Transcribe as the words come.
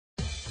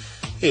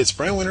Hey, it's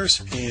Bryan Winters,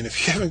 and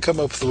if you haven't come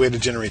up with a way to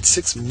generate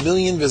 6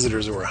 million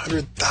visitors or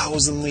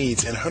 100,000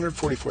 leads and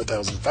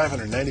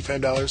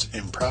 $144,595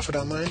 in profit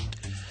online,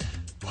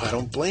 well, I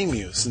don't blame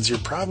you, since you're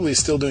probably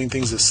still doing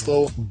things the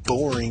slow,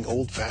 boring,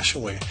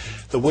 old-fashioned way,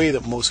 the way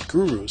that most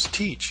gurus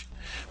teach.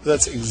 But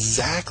that's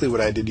exactly what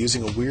I did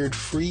using a weird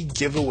free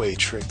giveaway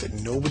trick that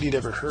nobody had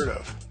ever heard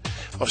of.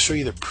 I'll show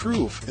you the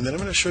proof, and then I'm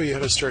going to show you how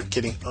to start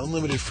getting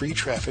unlimited free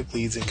traffic,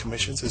 leads, and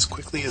commissions as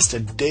quickly as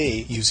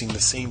today using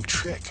the same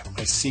trick,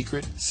 my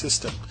secret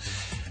system.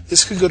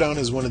 This could go down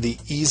as one of the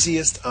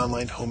easiest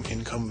online home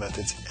income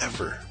methods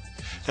ever.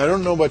 Now, I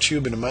don't know about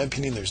you, but in my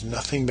opinion, there's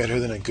nothing better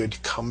than a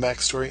good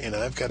comeback story, and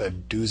I've got a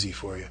doozy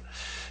for you.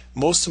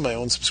 Most of my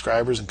own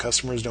subscribers and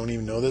customers don't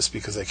even know this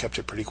because I kept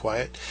it pretty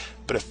quiet,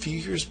 but a few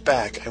years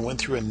back I went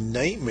through a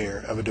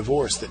nightmare of a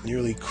divorce that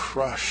nearly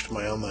crushed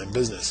my online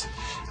business.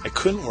 I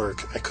couldn't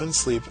work, I couldn't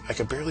sleep, I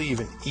could barely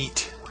even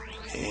eat.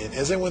 And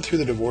as I went through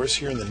the divorce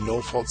here in the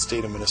no-fault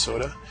state of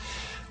Minnesota,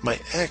 my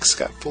ex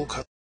got full